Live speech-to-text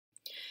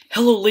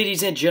Hello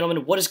ladies and gentlemen,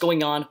 what is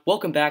going on?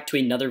 Welcome back to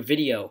another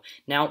video.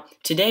 Now,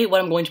 today what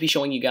I'm going to be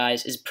showing you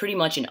guys is pretty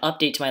much an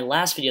update to my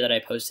last video that I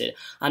posted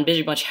on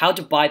pretty much how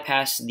to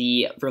bypass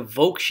the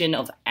revocation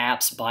of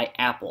apps by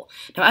Apple.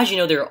 Now, as you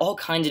know, there are all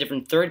kinds of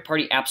different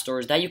third-party app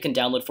stores that you can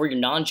download for your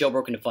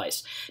non-jailbroken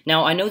device.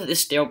 Now, I know that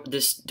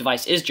this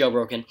device is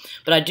jailbroken,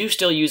 but I do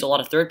still use a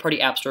lot of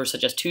third-party app stores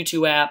such as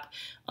Tutu app,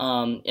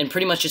 and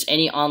pretty much just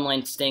any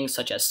online things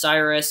such as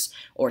Cyrus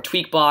or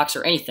Tweakbox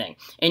or anything.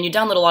 And you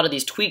download a lot of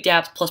these tweaked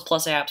apps, plus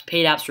apps,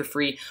 paid apps for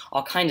free,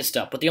 all kinds of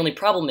stuff. But the only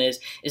problem is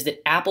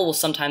that Apple will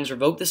sometimes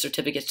revoke the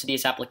certificates to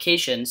these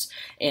applications.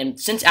 And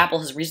since Apple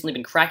has recently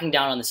been cracking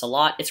down on this a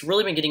lot, it's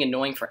really been getting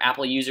annoying for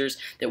Apple users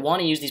that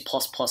want to use these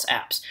plus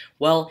apps.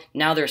 Well,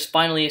 now there's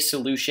finally a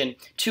solution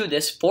to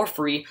this for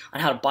free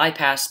on how to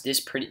bypass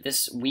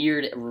this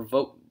weird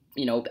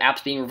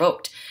apps being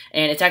revoked.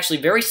 And it's actually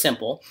very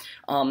simple.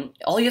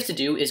 All you have to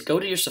do is go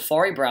to your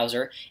Safari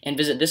browser and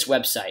visit this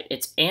website.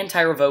 It's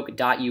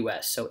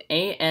antirevoke.us, so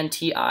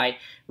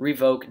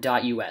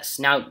antirevoke.us.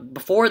 Now,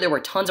 before there were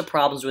tons of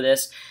problems with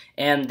this,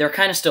 and there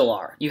kind of still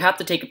are. You have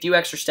to take a few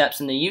extra steps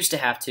than they used to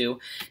have to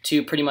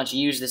pretty much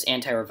use this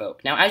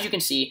anti-revoke. Now, as you can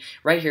see,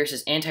 right here it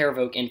says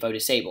anti-revoke info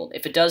disabled.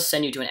 If it does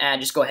send you to an ad,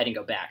 just go ahead and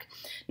go back.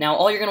 Now,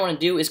 all you're going to want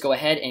to do is go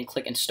ahead and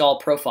click Install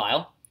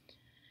Profile.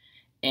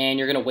 And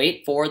you're going to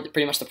wait for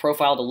pretty much the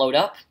profile to load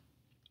up.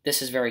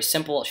 This is very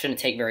simple. It shouldn't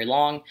take very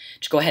long.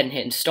 Just go ahead and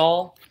hit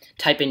install,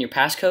 type in your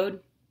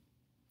passcode,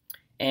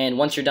 and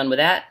once you're done with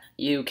that,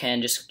 you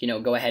can just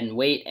go ahead and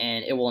wait,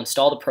 and it will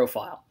install the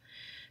profile.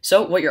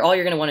 So all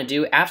you're going to want to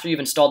do after you've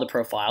installed the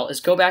profile is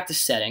go back to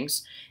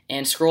settings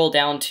and scroll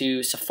down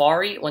to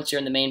Safari. Once you're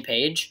in the main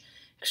page,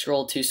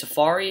 scroll to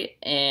Safari,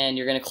 and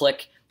you're going to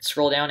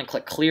scroll down and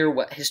click Clear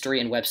History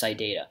and Website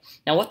Data.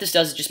 Now what this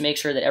does is just make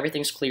sure that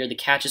everything's clear, the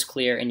cache is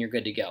clear, and you're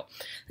good to go.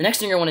 The next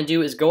thing you're going to want to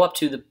do is go up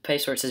to the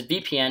place where it says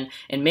VPN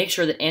and make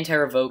sure that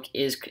anti-revoke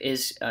is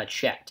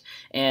checked.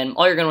 And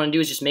all you're going to want to do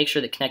is just make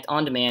sure that Connect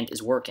On Demand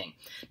is working.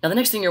 Now the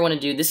next thing you're going to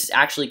do, this is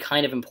actually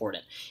kind of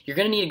important. You're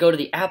going to need to go to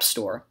the App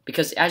Store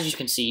because as you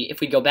can see,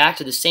 if we go back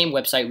to the same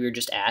website we were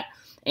just at,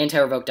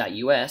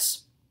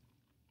 antirevoke.us,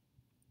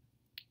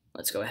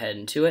 let's go ahead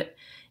into it.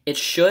 It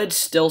should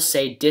still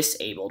say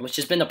disabled, which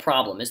has been the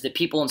problem, is that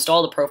people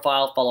install the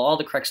profile, follow all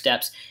the correct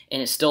steps,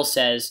 and it still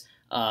says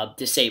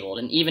disabled.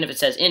 And even if it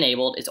says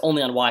enabled, it's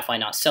only on Wi-Fi,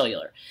 not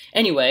cellular.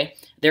 Anyway,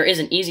 there is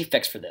an easy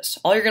fix for this.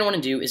 All you're going to want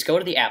to do is go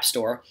to the App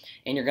Store,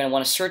 and you're going to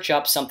want to search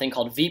up something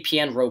called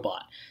VPN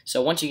Robot.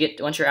 So once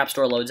your App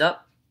Store loads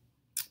up,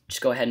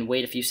 just go ahead and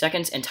wait a few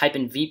seconds and type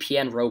in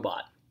VPN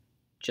Robot,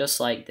 just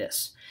like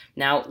this.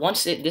 Now,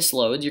 once this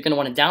loads, you're going to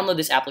want to download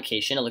this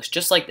application. It looks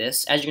just like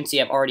this. As you can see,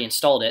 I've already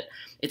installed it.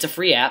 It's a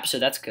free app, so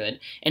that's good.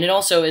 And it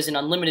also is an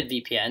unlimited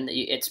VPN.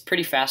 It's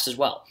pretty fast as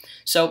well.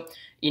 So,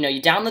 you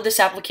download this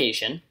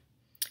application,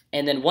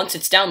 and then once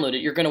it's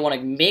downloaded, you're going to want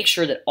to make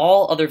sure that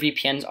all other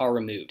VPNs are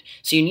removed.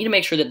 So you need to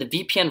make sure that the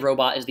VPN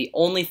Robot is the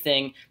only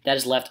thing that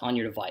is left on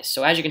your device.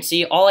 So as you can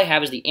see, all I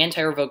have is the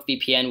anti-revoke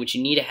VPN, which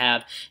you need to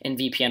have in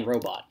VPN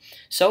Robot.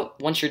 So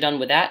once you're done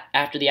with that,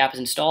 after the app is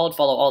installed,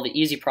 follow all the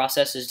easy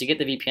processes to get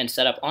the VPN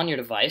set up on your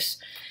device.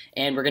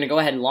 And we're going to go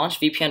ahead and launch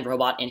VPN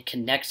Robot and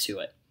connect to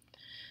it.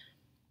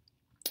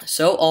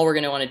 So all we're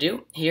going to want to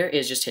do here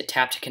is just hit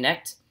tap to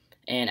connect.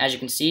 And as you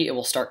can see, it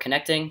will start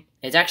connecting.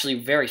 It's actually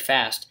very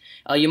fast.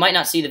 You might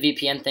not see the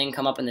VPN thing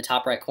come up in the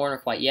top right corner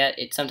quite yet.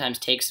 It sometimes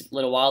takes a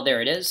little while.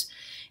 There it is.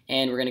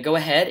 And we're going to go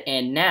ahead,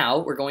 and now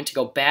we're going to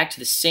go back to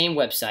the same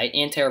website,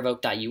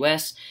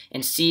 antirevoke.us,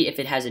 and see if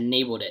it has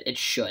enabled it. It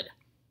should.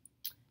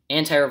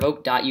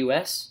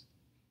 Antirevoke.us.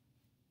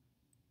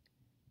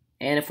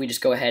 And if we just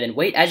go ahead and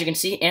wait, as you can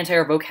see,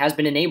 anti-revoke has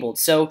been enabled.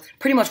 So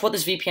pretty much what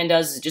this VPN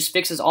does is it just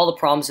fixes all the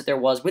problems that there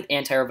was with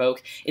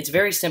anti-revoke. It's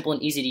very simple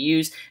and easy to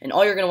use, and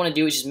all you're going to want to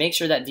do is just make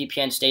sure that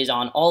VPN stays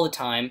on all the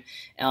time.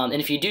 And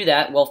if you do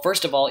that, well,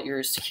 first of all,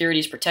 your security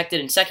is protected,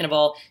 and second of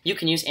all, you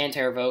can use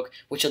anti-revoke,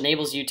 which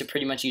enables you to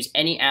pretty much use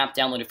any app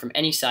downloaded from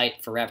any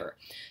site forever.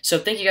 So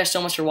thank you guys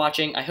so much for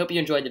watching. I hope you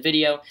enjoyed the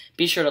video.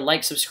 Be sure to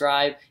like,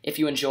 subscribe if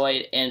you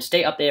enjoyed, and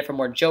stay updated for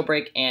more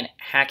jailbreak and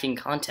hacking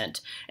content.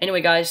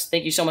 Anyway, guys,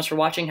 thank you so much for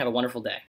watching. Have a wonderful day.